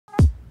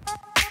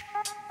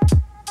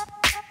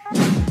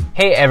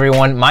Hey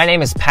everyone, my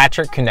name is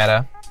Patrick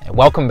Cunetta, and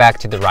welcome back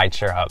to the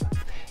Rideshare Hub.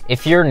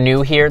 If you're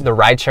new here, the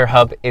Rideshare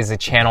Hub is a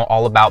channel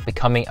all about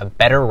becoming a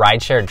better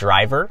rideshare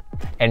driver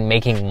and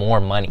making more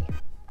money.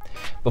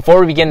 Before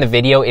we begin the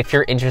video, if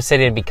you're interested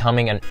in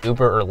becoming an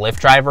Uber or Lyft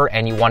driver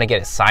and you want to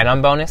get a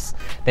sign-on bonus,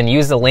 then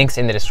use the links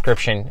in the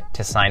description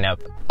to sign up.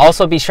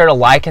 Also, be sure to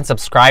like and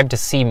subscribe to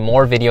see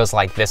more videos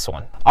like this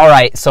one. All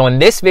right, so in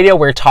this video,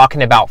 we're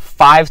talking about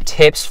 5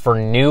 tips for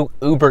new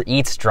Uber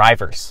Eats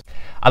drivers.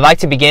 I'd like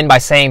to begin by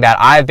saying that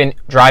I've been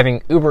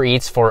driving Uber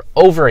Eats for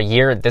over a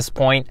year at this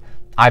point.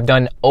 I've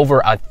done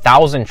over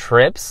 1,000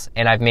 trips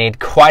and I've made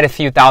quite a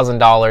few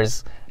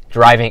 $1,000s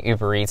driving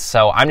Uber Eats.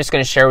 So I'm just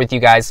going to share with you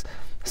guys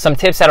some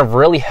tips that have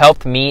really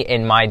helped me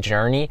in my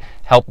journey,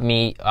 helped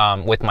me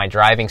with my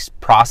driving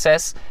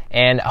process,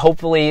 and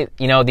hopefully,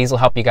 these will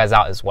help you guys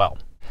out as well.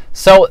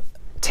 So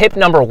tip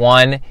number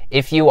 1,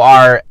 if you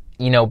are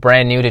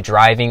brand new to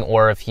driving,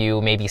 or if you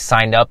maybe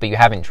signed up but you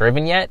haven't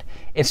driven yet,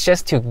 it's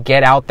just to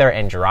get out there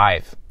and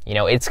drive.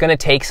 It's going to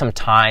take some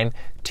time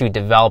to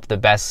develop the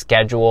best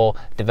schedule,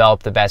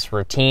 develop the best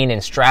routine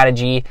and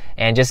strategy,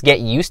 and just get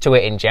used to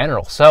it in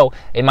general. So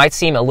it might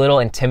seem a little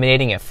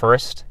intimidating at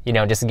first,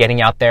 just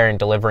getting out there and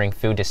delivering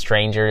food to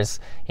strangers,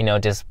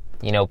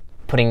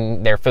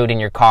 putting their food in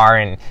your car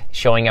and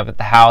showing up at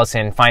the house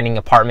and finding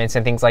apartments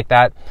and things like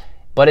that.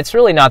 But it's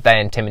really not that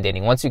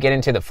intimidating. Once you get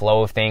into the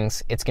flow of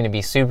things, it's going to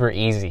be super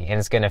easy and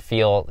it's going to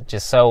feel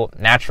just so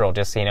natural,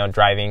 just,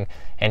 driving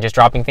and just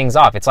dropping things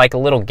off. It's like a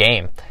little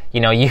game.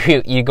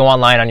 You go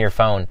online on your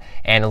phone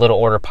and a little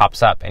order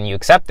pops up and you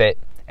accept it,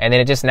 and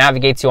then it just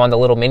navigates you on the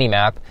little mini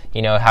map,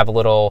 have a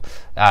little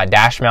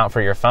dash mount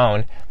for your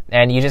phone,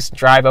 and you just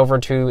drive over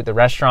to the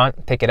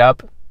restaurant, pick it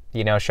up,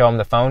 show them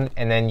the phone,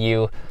 and then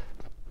you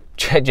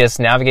just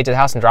navigate to the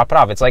house and drop it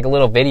off. It's like a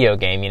little video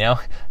game,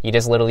 you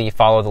just literally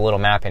follow the little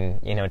map and,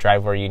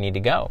 drive where you need to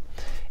go.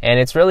 And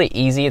it's really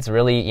easy. It's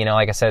really,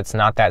 like I said, it's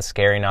not that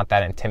scary, not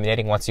that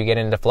intimidating once you get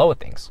into the flow of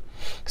things.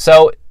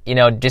 So,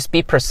 just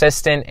be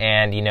persistent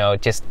and,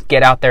 just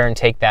get out there and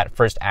take that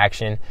first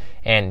action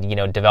and,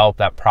 develop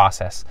that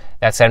process.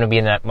 That's going to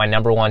be my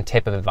number 1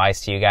 tip of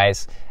advice to you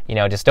guys.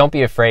 Just don't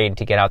be afraid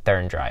to get out there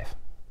and drive.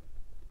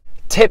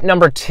 Tip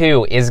number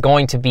 2 is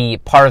going to be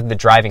part of the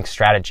driving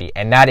strategy,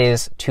 and that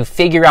is to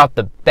figure out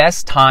the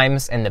best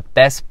times and the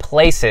best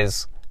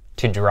places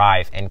to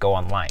drive and go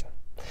online.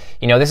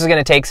 This is going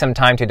to take some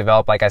time to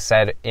develop, like I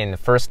said in the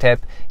first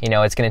tip.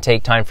 It's going to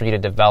take time for you to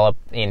develop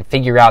and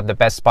figure out the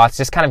best spots,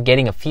 just kind of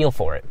getting a feel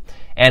for it.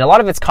 And a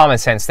lot of it's common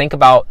sense. Think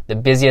about the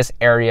busiest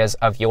areas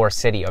of your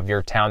city, of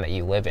your town that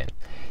you live in.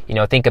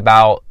 Think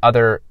about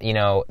other,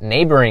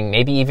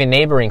 maybe even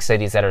neighboring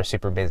cities that are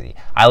super busy.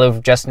 I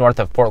live just north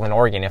of Portland,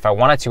 Oregon. If I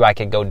wanted to, I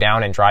could go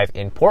down and drive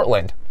in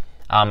Portland.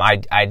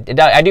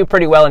 I do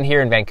pretty well in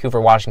here in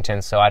Vancouver,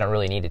 Washington, so I don't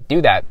really need to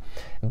do that.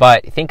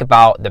 But think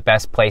about the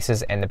best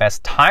places and the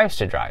best times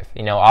to drive.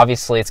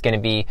 Obviously it's going to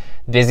be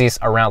busiest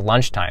around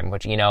lunchtime,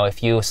 which,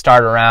 if you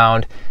start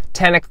around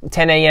 10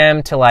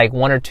 a.m. to like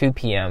 1 or 2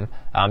 p.m.,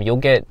 you'll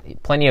get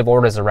plenty of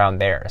orders around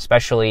there,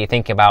 especially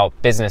think about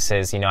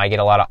businesses. I get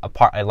a lot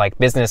of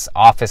business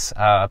office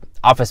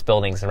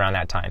buildings around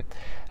that time.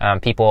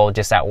 People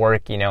just at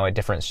work, at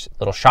different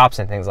little shops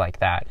and things like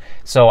that.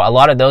 So a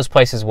lot of those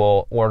places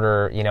will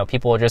order,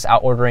 people are just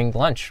out ordering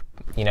lunch,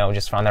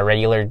 just from their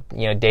regular,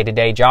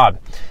 day-to-day job.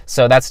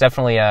 So that's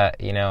definitely a,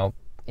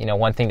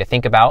 one thing to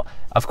think about.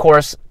 Of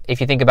course, if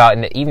you think about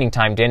in the evening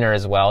time dinner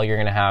as well, you're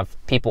going to have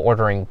people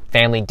ordering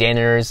family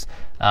dinners.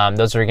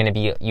 Those are going to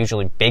be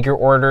usually bigger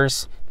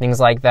orders, things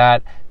like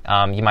that.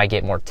 You might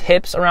get more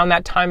tips around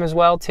that time as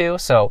well too.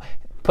 So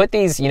put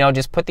these,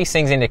 just put these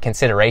things into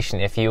consideration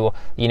if you,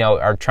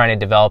 are trying to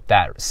develop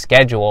that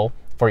schedule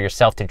for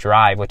yourself to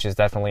drive, which is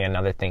definitely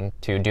another thing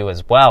to do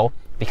as well,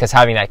 because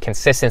having that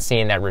consistency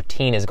and that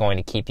routine is going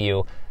to keep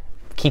you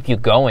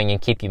going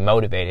and keep you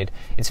motivated.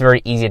 It's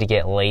very easy to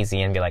get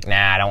lazy and be like,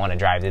 nah, I don't want to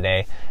drive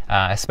today,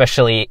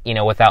 especially,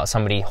 without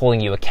somebody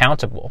holding you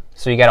accountable.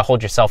 So you got to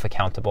hold yourself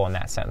accountable in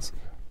that sense.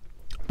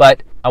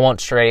 But I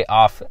won't stray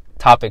off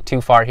topic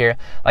too far here.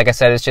 Like I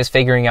said, it's just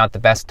figuring out the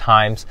best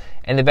times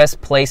and the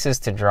best places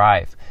to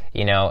drive.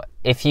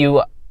 If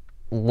you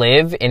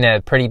live in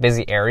a pretty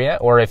busy area,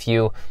 or if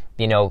you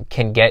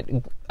can get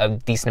a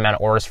decent amount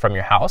of orders from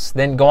your house,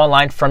 then go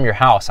online from your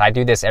house. I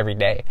do this every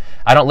day.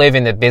 I don't live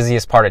in the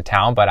busiest part of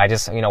town, but I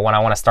just, when I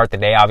want to start the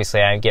day,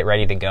 obviously I get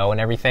ready to go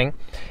and everything.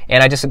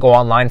 And I just go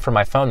online from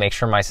my phone, make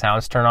sure my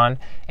sound's turned on,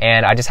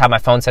 and I just have my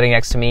phone sitting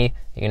next to me,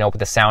 with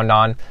the sound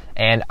on,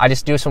 and I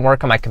just do some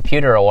work on my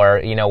computer or,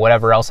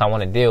 whatever else I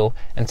want to do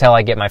until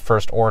I get my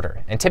first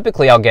order. And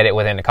typically I'll get it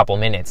within a couple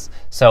minutes.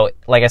 So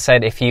like I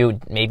said, if you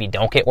maybe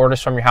don't get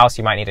orders from your house,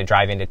 you might need to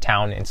drive into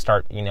town and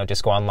start,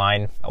 just go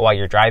online while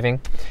you're driving.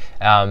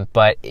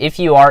 But if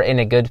you are in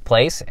a good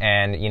place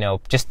and,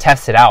 just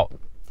test it out,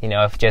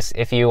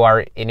 if you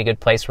are in a good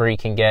place where you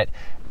can get,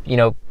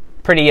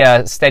 pretty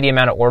steady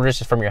amount of orders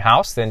just from your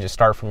house, then just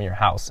start from your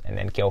house and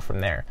then go from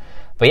there.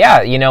 But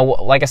yeah,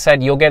 like I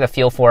said, you'll get a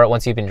feel for it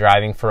once you've been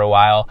driving for a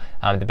while,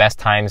 the best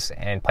times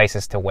and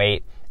places to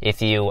wait.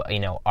 if you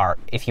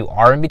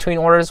are in between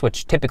orders,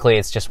 which typically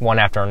it's just one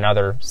after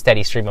another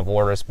steady stream of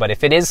orders. But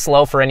if it is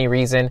slow for any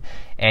reason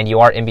and you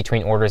are in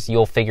between orders,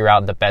 you'll figure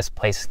out the best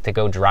place to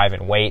go drive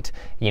and wait,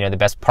 the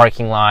best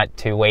parking lot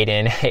to wait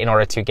in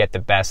order to get the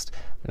best,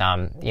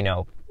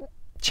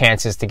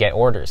 chances to get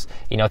orders.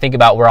 Think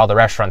about where all the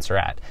restaurants are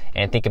at,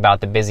 and think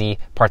about the busy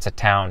parts of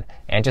town,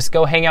 and just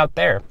go hang out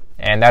there.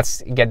 And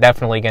that's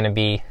definitely going to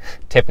be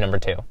tip number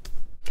 2.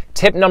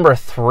 Tip number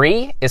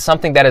 3 is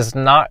something that is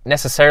not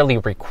necessarily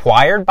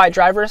required by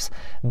drivers,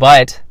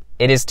 but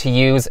it is to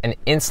use an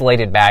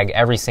insulated bag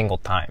every single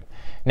time.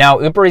 Now,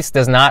 Uber Eats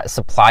does not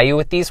supply you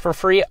with these for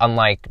free,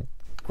 unlike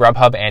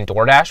Grubhub and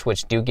DoorDash,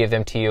 which do give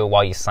them to you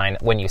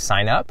when you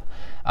sign up.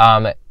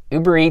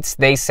 Uber Eats,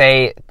 they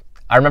say,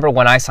 I remember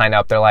when I signed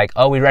up, they're like,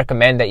 oh, we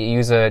recommend that you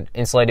use an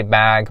insulated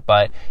bag,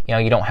 but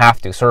you don't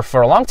have to. So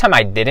for a long time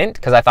I didn't,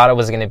 because I thought it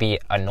was going to be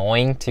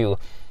annoying to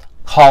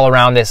haul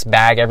around this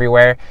bag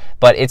everywhere,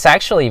 but it's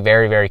actually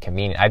very, very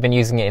convenient. I've been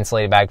using an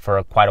insulated bag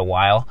for quite a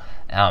while,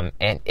 and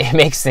it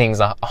makes things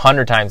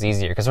 100 times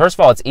easier. Because first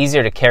of all, it's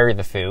easier to carry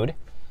the food.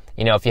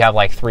 If you have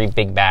like 3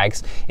 big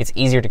bags, it's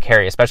easier to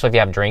carry, especially if you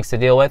have drinks to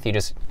deal with. You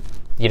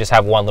just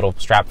have one little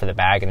strap for the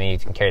bag, and then you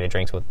can carry the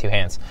drinks with 2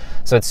 hands.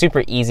 So it's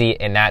super easy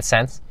in that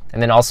sense.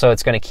 And then also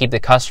it's going to keep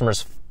the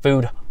customer's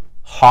food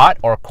hot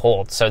or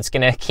cold. So it's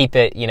going to keep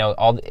it,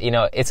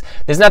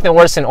 there's nothing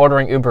worse than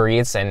ordering Uber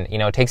Eats and,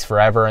 it takes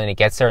forever and it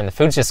gets there and the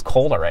food's just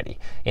cold already.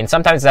 And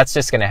sometimes that's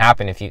just going to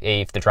happen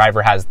if the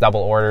driver has double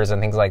orders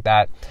and things like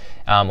that,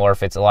 or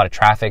if it's a lot of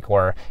traffic,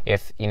 or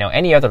if,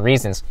 any other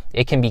reasons,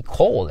 it can be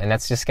cold and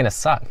that's just going to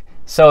suck.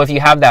 So if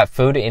you have that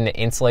food in the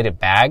insulated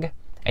bag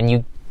and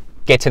you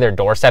get to their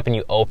doorstep and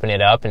you open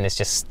it up and it's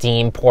just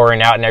steam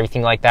pouring out and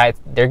everything like that,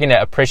 they're going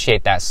to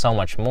appreciate that so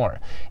much more.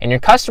 And your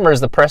customer is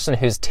the person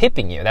who's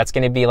tipping you. That's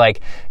going to be like,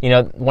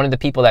 one of the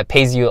people that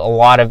pays you a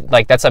lot of,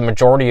 like, that's a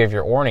majority of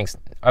your earnings,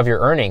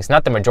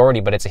 not the majority,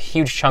 but it's a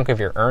huge chunk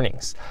of your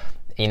earnings,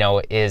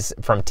 is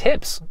from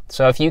tips.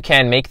 So if you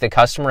can make the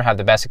customer have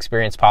the best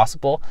experience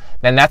possible,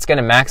 then that's going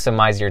to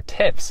maximize your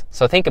tips.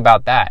 So think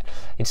about that.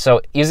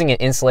 So using an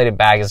insulated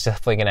bag is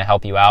definitely going to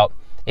help you out.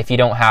 If you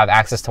don't have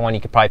access to one, you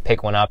could probably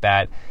pick one up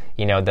at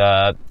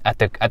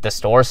the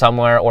store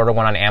somewhere, order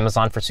one on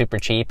Amazon for super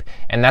cheap,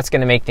 and that's going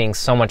to make things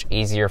so much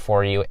easier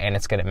for you, and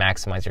it's going to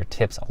maximize your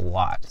tips a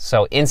lot.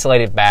 So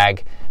insulated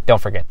bag,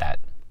 don't forget that.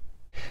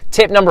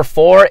 Tip number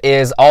 4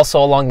 is also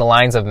along the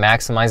lines of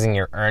maximizing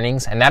your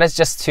earnings, and that is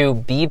just to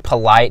be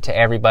polite to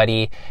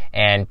everybody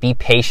and be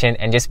patient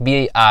and just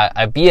be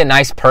a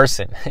nice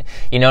person.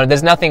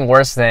 There's nothing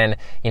worse than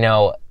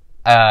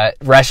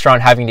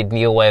restaurant having to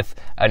deal with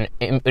an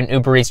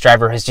Uber Eats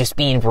driver who's just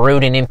being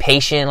rude and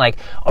impatient, like,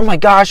 oh my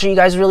gosh, are you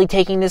guys really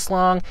taking this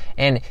long?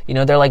 And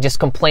they're like just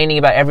complaining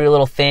about every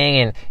little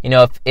thing,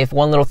 and if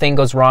one little thing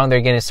goes wrong,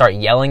 they're going to start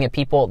yelling at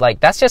people. Like,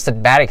 that's just a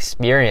bad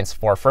experience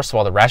for, first of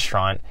all, the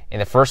restaurant in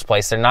the first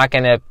place. They're not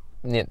going to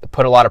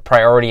put a lot of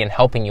priority in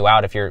helping you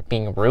out if you're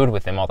being rude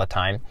with them all the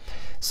time.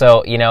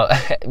 So,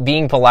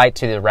 being polite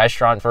to the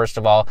restaurant, first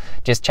of all,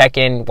 just check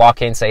in,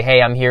 walk in, say,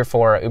 hey, I'm here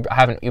I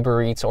have an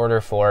Uber Eats order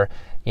for,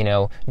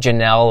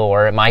 Janelle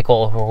or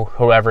Michael,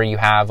 whoever you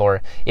have,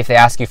 or if they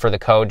ask you for the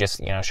code,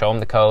 just, show them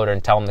the code or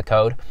tell them the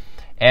code.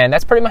 And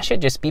that's pretty much it.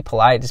 Just be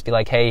polite. Just be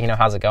like, hey,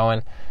 how's it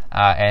going?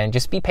 And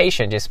just be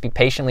patient. Just be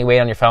patiently wait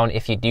on your phone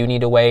if you do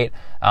need to wait.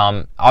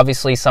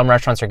 Obviously, some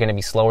restaurants are going to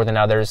be slower than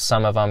others.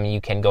 Some of them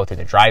you can go through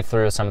the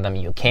drive-thru. Some of them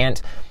you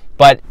can't.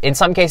 But in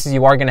some cases,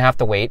 you are going to have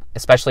to wait,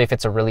 especially if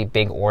it's a really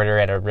big order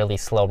at a really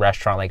slow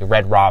restaurant like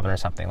Red Robin or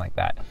something like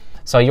that.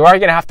 So you are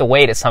going to have to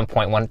wait at some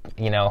point, one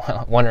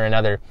or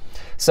another.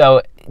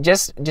 So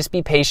just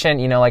be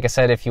patient. Like I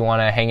said, if you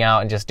want to hang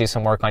out and just do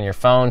some work on your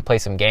phone, play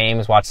some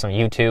games, watch some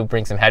YouTube,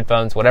 bring some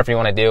headphones, whatever you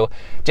want to do,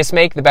 just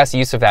make the best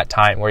use of that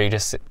time where you're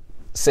just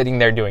sitting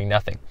there doing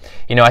nothing.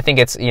 I think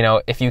it's,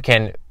 if you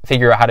can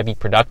figure out how to be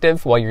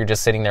productive while you're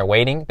just sitting there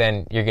waiting,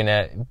 then you're going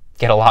to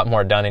get a lot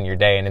more done in your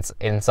day, and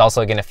it's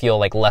also going to feel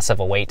like less of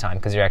a wait time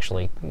because you're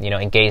actually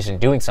engaged in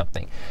doing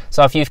something.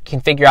 So if you can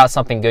figure out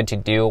something good to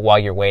do while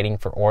you're waiting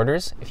for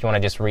orders, if you want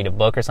to just read a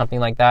book or something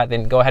like that,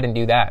 then go ahead and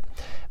do that.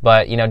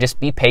 But just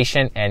be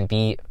patient and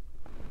be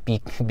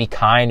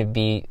kind,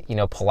 be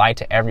polite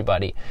to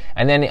everybody.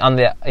 And then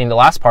in the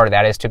last part of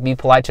that is to be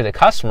polite to the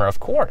customer, of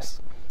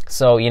course.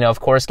 So, of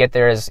course, get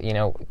there as,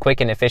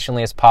 quick and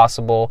efficiently as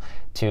possible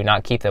to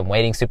not keep them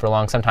waiting super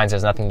long. Sometimes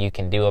there's nothing you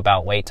can do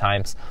about wait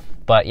times.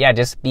 But yeah,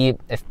 just be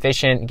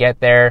efficient, get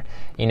there,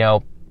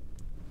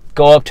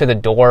 go up to the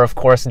door, of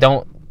course.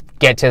 Don't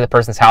get to the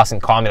person's house and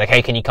call me like,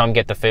 hey, can you come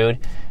get the food?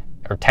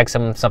 Or text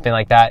them something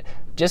like that.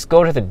 Just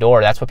go to the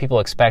door. That's what people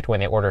expect when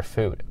they order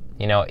food.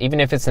 Even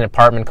if it's an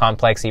apartment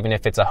complex, even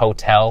if it's a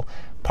hotel,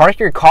 park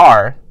your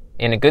car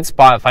in a good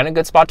spot, find a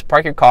good spot to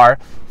park your car,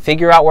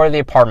 figure out where the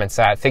apartment's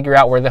at, figure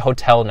out where the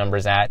hotel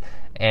number's at,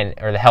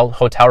 or the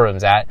hotel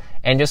room's at,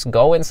 and just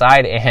go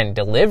inside and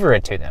deliver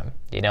it to them,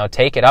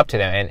 take it up to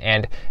them.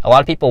 And a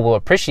lot of people will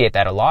appreciate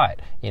that a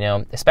lot,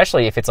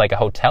 especially if it's like a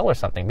hotel or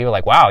something. People are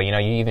like, wow, you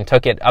even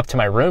took it up to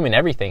my room and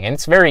everything. And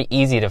it's very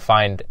easy to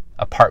find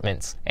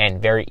apartments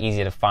and very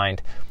easy to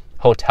find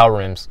hotel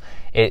rooms.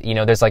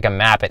 There's like a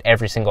map at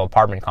every single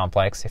apartment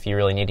complex if you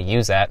really need to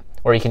use that,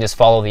 or you can just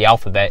follow the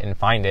alphabet and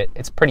find it.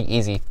 It's pretty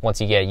easy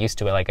once you get used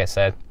to it, like I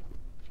said.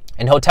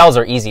 And hotels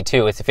are easy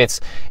too. If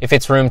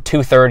it's room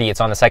 230,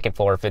 it's on the second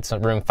floor. If it's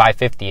room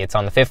 550, it's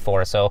on the fifth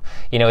floor. So,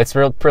 it's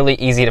really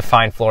easy to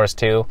find floors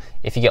too.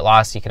 If you get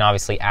lost, you can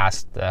obviously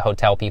ask the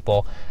hotel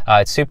people.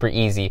 It's super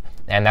easy,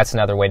 and that's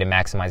another way to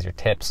maximize your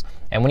tips.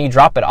 And when you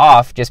drop it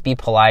off, just be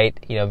polite,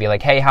 be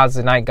like, hey, how's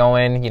the night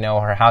going?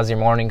 Or how's your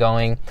morning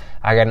going?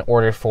 I got an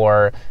order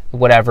for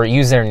whatever.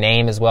 Use their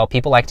name as well.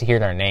 People like to hear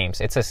their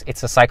names. It's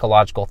a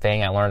psychological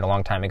thing I learned a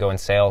long time ago in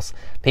sales.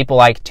 People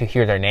like to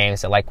hear their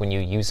names. They like when you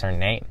use their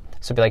name.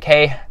 So be like,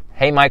 hey,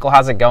 Michael,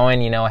 how's it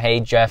going? Hey,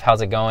 Jeff,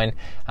 how's it going?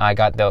 I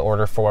got the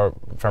order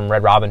from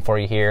Red Robin for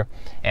you here.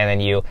 And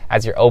then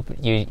as you're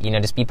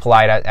just be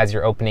polite as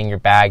you're opening your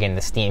bag and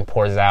the steam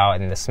pours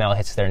out and the smell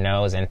hits their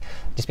nose, and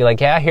just be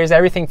like, yeah, here's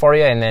everything for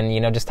you. And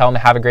then, just tell them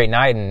to have a great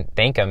night and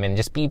thank them, and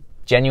just be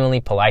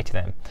genuinely polite to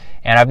them.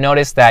 And I've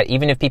noticed that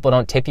even if people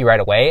don't tip you right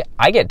away,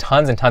 I get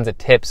tons and tons of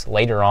tips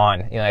later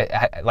on,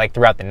 like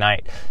throughout the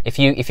night. If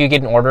you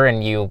get an order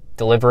and you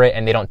deliver it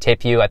and they don't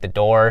tip you at the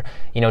door,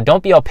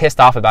 don't be all pissed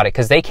off about it,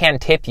 because they can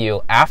tip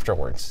you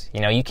afterwards.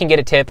 You can get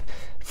a tip,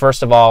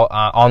 first of all,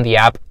 on the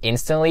app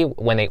instantly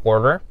when they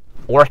order,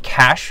 or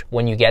cash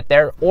when you get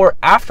there, or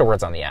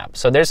afterwards on the app.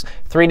 So there's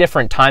 3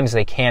 different times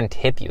they can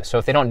tip you. So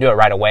if they don't do it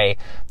right away,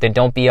 then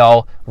don't be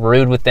all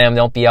rude with them,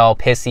 don't be all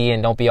pissy,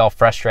 and don't be all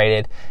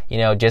frustrated.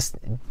 Just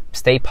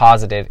stay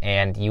positive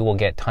and you will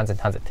get tons and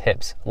tons of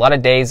tips. A lot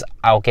of days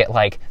I'll get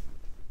like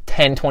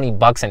 10, 20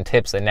 bucks in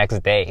tips the next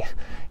day,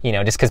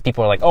 just because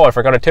people are like, oh, I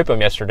forgot to tip them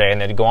yesterday, and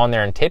then go on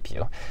there and tip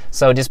you.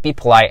 So just be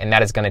polite, and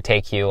that is going to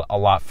take you a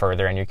lot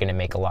further, and you're going to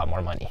make a lot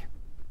more money.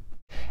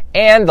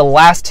 And the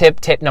last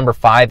tip number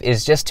 5,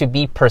 is just to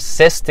be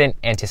persistent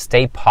and to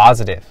stay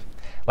positive.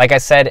 Like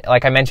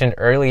I mentioned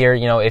earlier,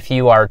 if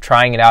you are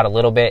trying it out a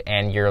little bit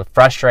and you're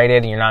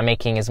frustrated and you're not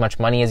making as much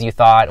money as you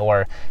thought,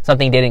 or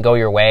something didn't go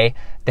your way,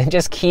 then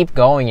just keep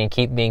going and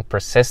keep being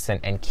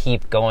persistent and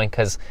keep going,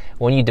 because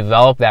when you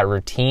develop that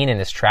routine and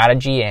the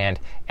strategy and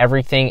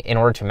everything in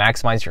order to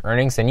maximize your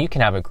earnings, then you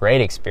can have a great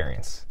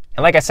experience.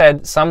 And like I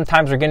said,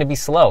 sometimes we're going to be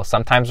slow.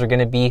 Sometimes we're going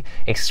to be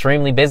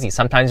extremely busy.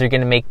 Sometimes you're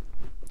going to make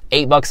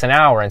 $8 an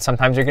hour, and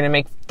sometimes you're going to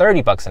make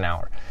 $30 an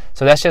hour.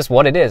 So that's just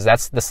what it is.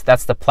 That's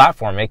the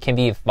platform. It can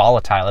be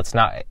volatile. It's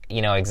not,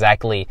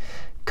 exactly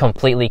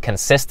completely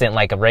consistent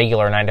like a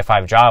regular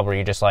 9-to-5 job where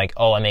you're just like,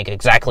 oh, I make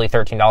exactly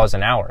 $13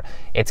 an hour.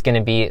 It's going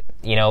to be,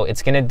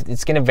 it's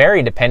going to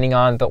vary depending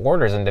on the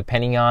orders and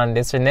depending on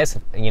this and this.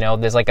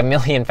 There's like a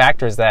million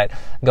factors that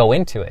go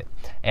into it.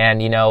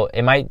 And,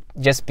 it might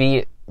just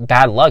be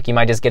bad luck. You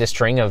might just get a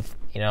string of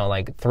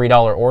like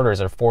 $3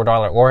 orders or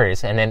 $4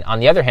 orders. And then on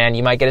the other hand,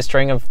 you might get a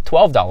string of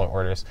 $12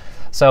 orders.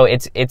 So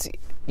it's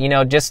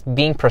just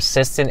being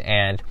persistent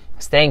and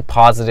staying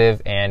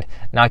positive and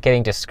not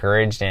getting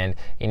discouraged and,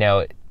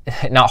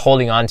 not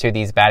holding on to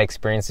these bad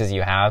experiences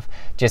you have.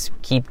 Just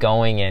keep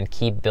going and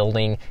keep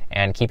building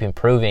and keep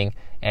improving,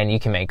 and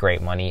you can make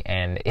great money.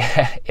 And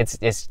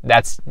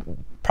that's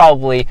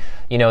probably,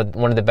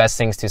 one of the best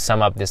things to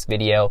sum up this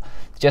video.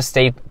 Just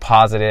stay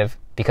positive.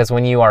 Because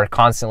when you are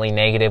constantly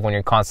negative, when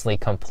you're constantly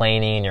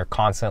complaining, and you're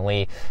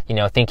constantly,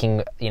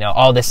 thinking,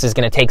 oh, this is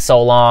going to take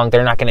so long,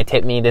 they're not going to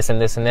tip me, this and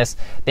this and this,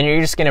 then you're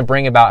just going to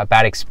bring about a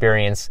bad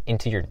experience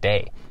into your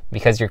day,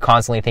 because you're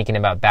constantly thinking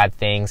about bad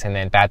things, and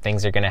then bad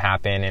things are going to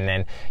happen, and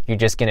then you're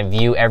just going to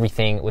view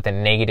everything with a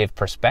negative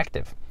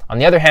perspective. On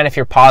the other hand, if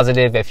you're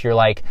positive, if you're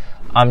like,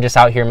 I'm just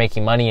out here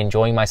making money,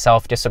 enjoying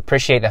myself, just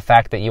appreciate the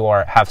fact that you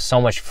have so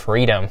much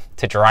freedom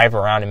to drive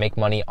around and make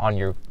money on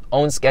your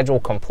own schedule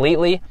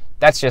completely.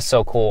 That's just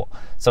so cool.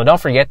 So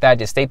don't forget that.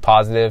 Just stay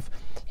positive.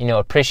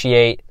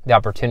 Appreciate the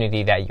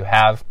opportunity that you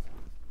have.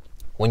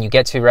 When you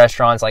get to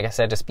restaurants, like I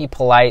said, just be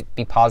polite,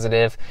 be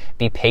positive,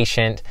 be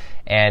patient,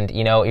 and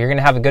you're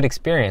gonna have a good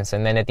experience.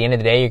 And then at the end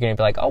of the day, you're gonna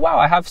be like, oh wow,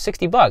 I have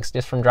 $60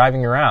 just from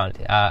driving around.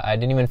 I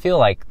didn't even feel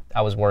like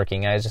I was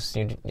working. I was just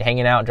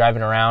hanging out,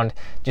 driving around,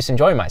 just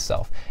enjoying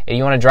myself. If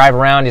you want to drive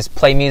around, just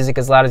play music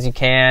as loud as you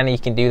can. You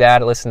can do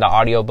that. Listen to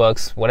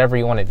audiobooks, whatever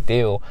you want to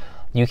do.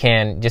 You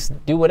can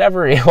just do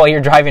whatever while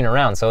you're driving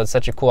around. So it's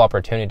such a cool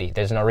opportunity.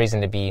 There's no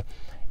reason to be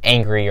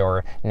angry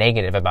or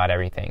negative about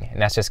everything. And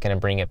that's just going to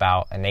bring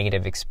about a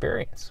negative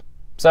experience.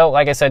 So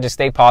like I said, just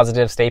stay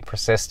positive, stay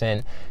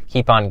persistent,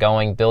 keep on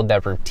going, build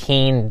that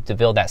routine, to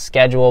build that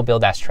schedule,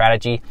 build that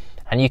strategy,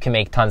 and you can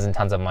make tons and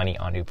tons of money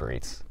on Uber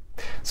Eats.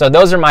 So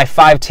those are my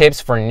 5 tips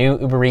for new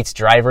Uber Eats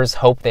drivers.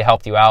 Hope they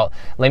helped you out.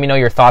 Let me know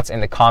your thoughts in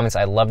the comments.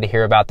 I'd love to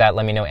hear about that.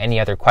 Let me know any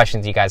other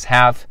questions you guys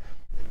have.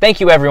 Thank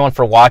you everyone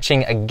for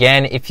watching.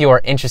 Again, if you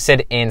are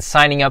interested in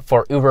signing up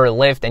for Uber or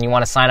Lyft and you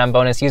want a sign-on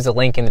bonus, use the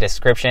link in the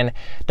description.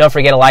 Don't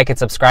forget to like and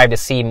subscribe to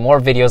see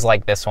more videos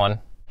like this one.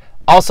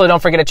 Also,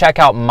 don't forget to check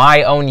out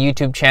my own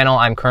YouTube channel.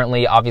 I'm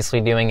currently obviously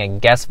doing a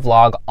guest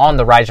vlog on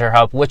the Rideshare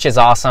Hub, which is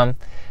awesome.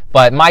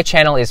 But my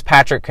channel is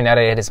Patrick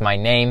Cuneta. It is my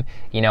name.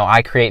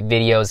 I create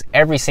videos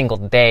every single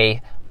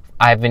day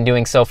I've been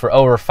doing so for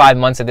over 5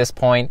 months at this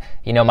point.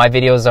 You know, my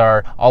videos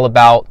are all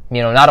about,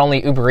 you know, not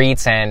only Uber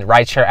Eats and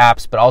rideshare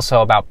apps, but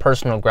also about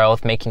personal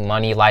growth, making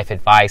money, life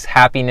advice,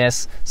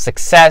 happiness,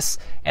 success,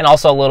 and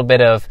also a little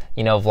bit of,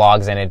 you know,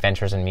 vlogs and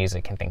adventures and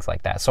music and things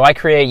like that. So I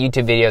create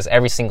YouTube videos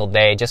every single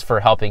day just for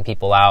helping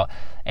people out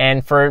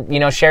and for, you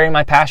know, sharing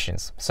my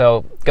passions.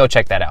 So go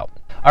check that out.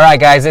 All right,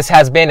 guys, this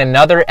has been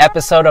another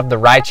episode of the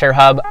Rideshare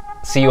Hub.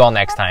 See you all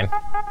next time.